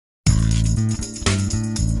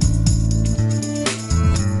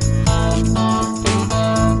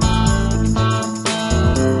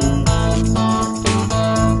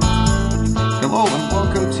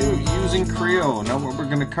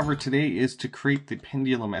cover today is to create the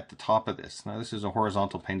pendulum at the top of this. Now this is a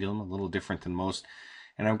horizontal pendulum, a little different than most,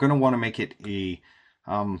 and I'm going to want to make it a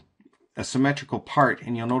symmetrical part,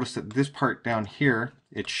 and you'll notice that this part down here,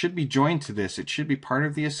 it should be joined to this. It should be part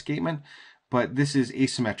of the escapement, but this is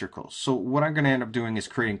asymmetrical. So what I'm going to end up doing is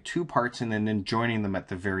creating two parts and then joining them at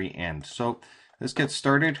the very end. So let's get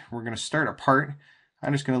started. We're going to start a part.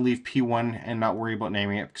 I'm just going to leave P1 and not worry about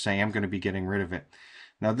naming it because I am going to be getting rid of it.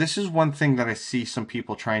 Now this is one thing that I see some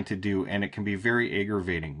people trying to do, and it can be very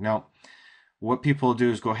aggravating. Now what people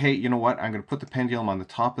do is go, hey, you know what, I'm going to put the pendulum on the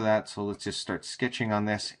top of that, so let's just start sketching on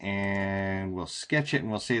this, and we'll sketch it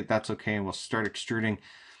and we'll say that that's okay, and we'll start extruding.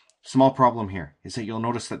 Small problem here is that you'll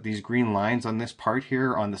notice that these green lines on this part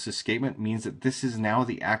here, on this escapement, means that this is now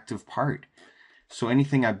the active part. So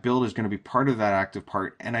anything I build is going to be part of that active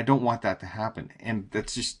part, and I don't want that to happen. And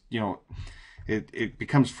that's just, you know, it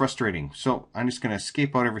becomes frustrating. So I'm just going to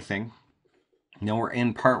escape out everything. Now we're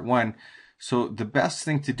in part one. So the best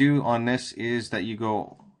thing to do on this is that you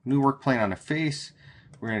go new work plane on a face.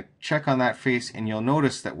 We're going to check on that face, and you'll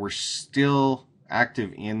notice that we're still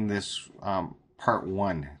active in this part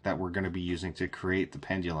one that we're going to be using to create the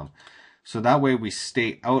pendulum. So that way we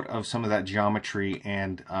stay out of some of that geometry,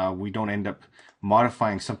 and we don't end up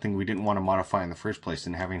modifying something we didn't want to modify in the first place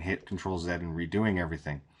and having hit Control Z and redoing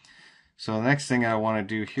everything. So the next thing I want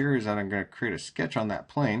to do here is that I'm going to create a sketch on that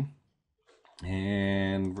plane,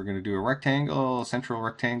 and we're going to do a rectangle, a central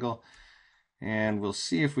rectangle, and we'll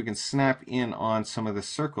see if we can snap in on some of the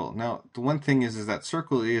circle. Now the one thing is that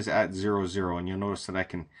circle is at 0, 0, and you'll notice that I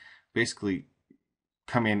can basically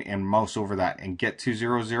come in and mouse over that and get to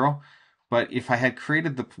 0, 0. But if I had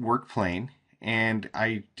created the work plane and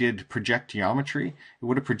I did project geometry, it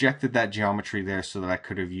would have projected that geometry there so that I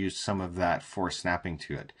could have used some of that for snapping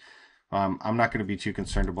to it. I'm not going to be too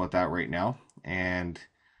concerned about that right now. And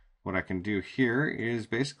what I can do here is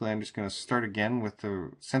basically I'm just going to start again with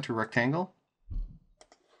the center rectangle.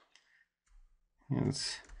 And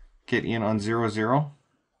let's get in on 0, 0.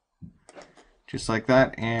 Just like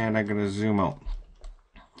that. And I'm going to zoom out.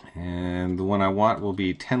 And the one I want will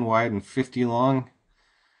be 10 wide and 50 long.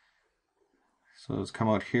 So let's come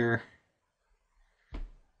out here.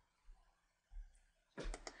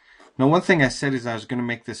 Now one thing I said is I was going to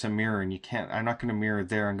make this a mirror, and you can't, I'm not going to mirror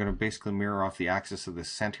there. I'm going to basically mirror off the axis of the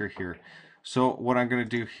center here. So what I'm going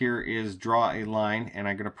to do here is draw a line, and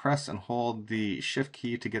I'm going to press and hold the shift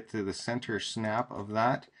key to get to the center snap of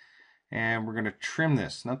that. And we're going to trim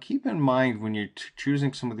this. Now keep in mind when you're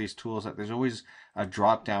choosing some of these tools that there's always a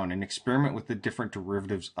drop down, and experiment with the different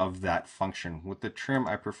derivatives of that function. With the trim,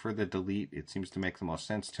 I prefer the delete. It seems to make the most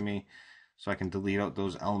sense to me. So I can delete out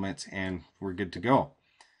those elements and we're good to go.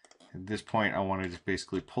 At this point, I want to just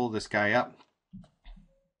basically pull this guy up.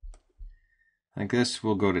 Like this,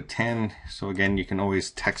 we'll go to 10. So again, you can always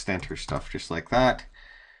text enter stuff just like that.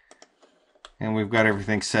 And we've got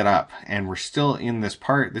everything set up, and we're still in this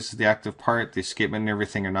part. This is the active part. The escapement and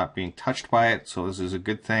everything are not being touched by it, so this is a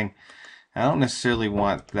good thing. I don't necessarily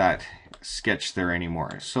want that sketch there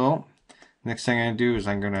anymore. So next thing I'm going to do is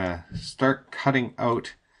I'm going to start cutting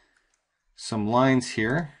out some lines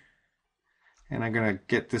here, and I'm going to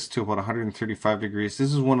get this to about 135 degrees.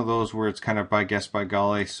 This is one of those where it's kind of by guess by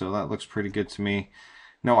golly, so that looks pretty good to me.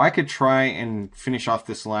 Now I could try and finish off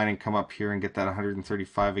this line and come up here and get that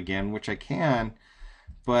 135 again, which I can,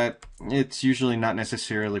 but it's usually not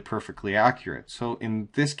necessarily perfectly accurate. So in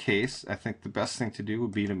this case, I think the best thing to do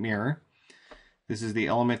would be to mirror. This is the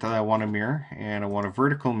element that I want to mirror, and I want a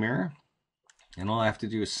vertical mirror. And all I have to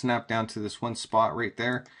do is snap down to this one spot right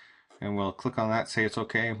there, and we'll click on that, say it's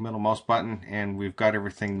okay, middle mouse button, and we've got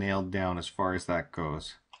everything nailed down as far as that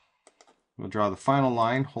goes. We'll draw the final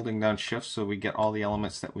line, holding down shift so we get all the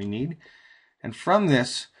elements that we need. And from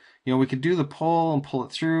this, you know, we could do the pull and pull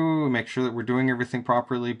it through and make sure that we're doing everything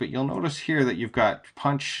properly, but you'll notice here that you've got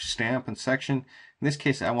punch, stamp, and section. In this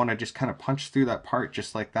case, I want to just kind of punch through that part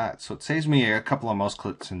just like that. So it saves me a couple of mouse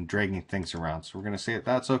clicks and dragging things around. So we're going to say that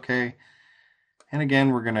that's okay. And again,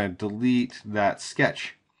 we're going to delete that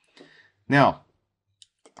sketch. Now,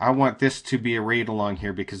 I want this to be arrayed along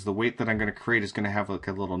here because the weight that I'm going to create is going to have like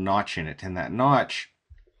a little notch in it. And that notch,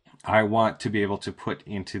 I want to be able to put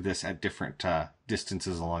into this at different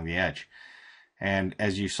distances along the edge. And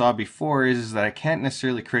as you saw before, is that I can't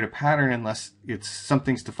necessarily create a pattern unless it's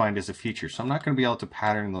something's defined as a feature. So I'm not going to be able to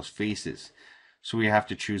pattern those faces. So we have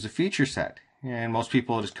to choose a feature set. And most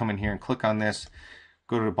people just come in here and click on this,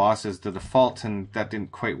 go to the boss as the default, and that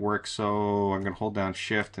didn't quite work. So I'm going to hold down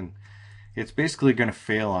shift, and it's basically going to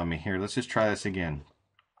fail on me here. Let's just try this again.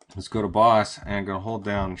 Let's go to boss, and I'm going to hold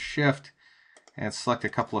down shift, and select a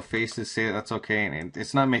couple of faces, say that's okay, and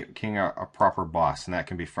it's not making a proper boss, and that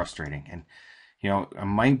can be frustrating. And you know, it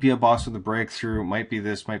might be a boss with a breakthrough, it might be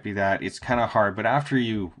this, might be that. It's kind of hard, but after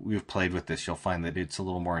you've played with this, you'll find that it's a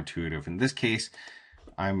little more intuitive. In this case,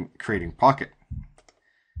 I'm creating pocket.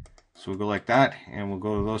 So we'll go like that, and we'll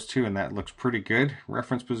go to those two, and that looks pretty good.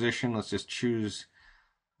 Reference position, let's just choose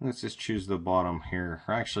the bottom here,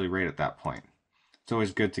 or actually right at that point. It's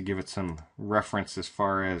always good to give it some reference as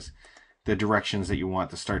far as the directions that you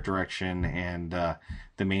want, the start direction and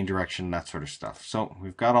the main direction, that sort of stuff. So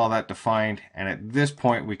we've got all that defined, and at this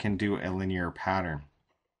point we can do a linear pattern.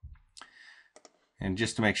 And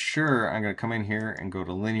just to make sure, I'm going to come in here and go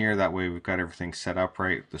to linear. That way we've got everything set up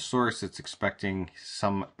right. The source, it's expecting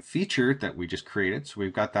some feature that we just created, so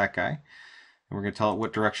we've got that guy. And we're going to tell it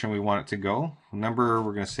what direction we want it to go. Number,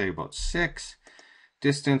 we're going to say about 6.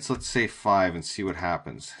 Distance, let's say 5, and see what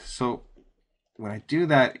happens. So when I do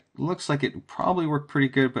that, it looks like it probably worked pretty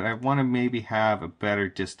good, but I want to maybe have a better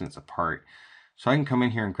distance apart. So I can come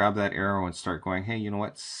in here and grab that arrow and start going, hey, you know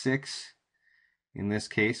what, 6 in this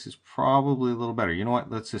case is probably a little better. You know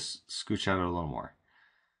what, let's just scooch out a little more.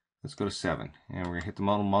 Let's go to 7, and we're going to hit the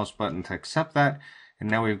mouse button to accept that, and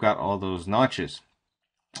now we've got all those notches.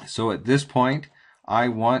 So at this point, I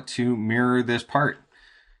want to mirror this part.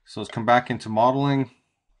 So let's come back into modeling,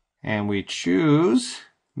 and we choose,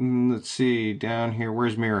 let's see, down here,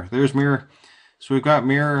 where's mirror? There's mirror. So we've got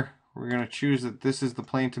mirror. We're going to choose that this is the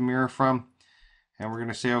plane to mirror from, and we're going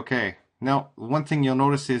to say okay. Now, one thing you'll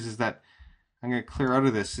notice is that I'm going to clear out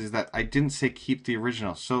of this is that I didn't say keep the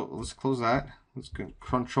original. So let's close that. Let's go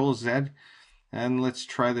Control Z, and let's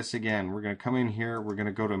try this again. We're going to come in here. We're going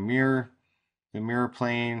to go to mirror. The mirror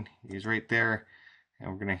plane is right there,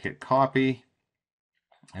 and we're going to hit copy.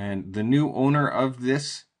 And the new owner of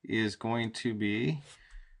this is going to be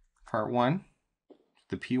part 1,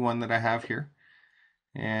 the P1 that I have here.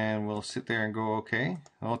 And we'll sit there and go okay.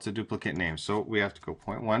 Oh, it's a duplicate name, so we have to go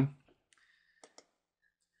point 1.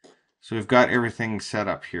 So we've got everything set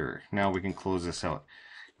up here. Now we can close this out.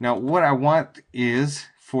 Now what I want is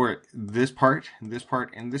for this part, and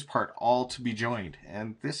this part all to be joined.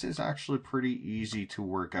 And this is actually pretty easy to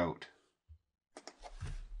work out.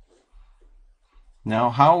 Now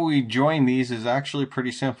how we join these is actually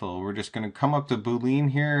pretty simple. We're just going to come up to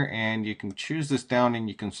Boolean here, and you can choose this down, and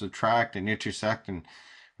you can subtract and intersect and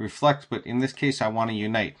reflect, but in this case I want to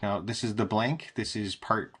unite. Now this is the blank, this is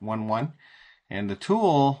part 1, and the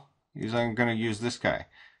tool is I'm going to use this guy.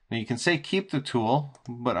 Now you can say keep the tool,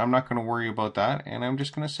 but I'm not going to worry about that, and I'm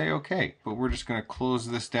just going to say okay. But we're just going to close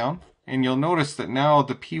this down, and you'll notice that now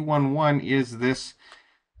the P11 is this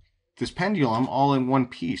pendulum all in one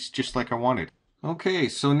piece, just like I wanted. Okay,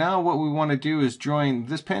 so now what we want to do is join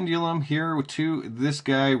this pendulum here to this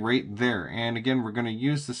guy right there. And again, we're going to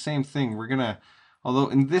use the same thing. We're going to, although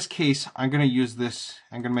in this case, I'm going to use this,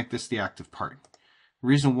 I'm going to make this the active part. The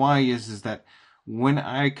reason why is that when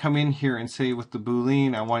I come in here and say with the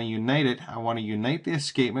Boolean, I want to unite it, I want to unite the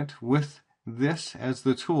escapement with this as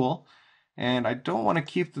the tool. And I don't want to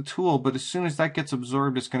keep the tool, but as soon as that gets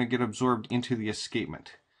absorbed, it's going to get absorbed into the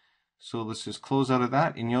escapement. So let's just close out of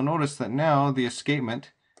that, and you'll notice that now the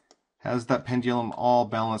escapement has that pendulum all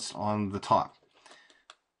balanced on the top.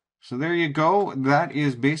 So there you go. That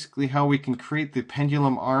is basically how we can create the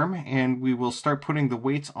pendulum arm, and we will start putting the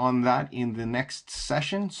weights on that in the next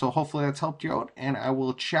session. So hopefully that's helped you out, and I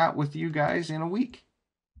will chat with you guys in a week.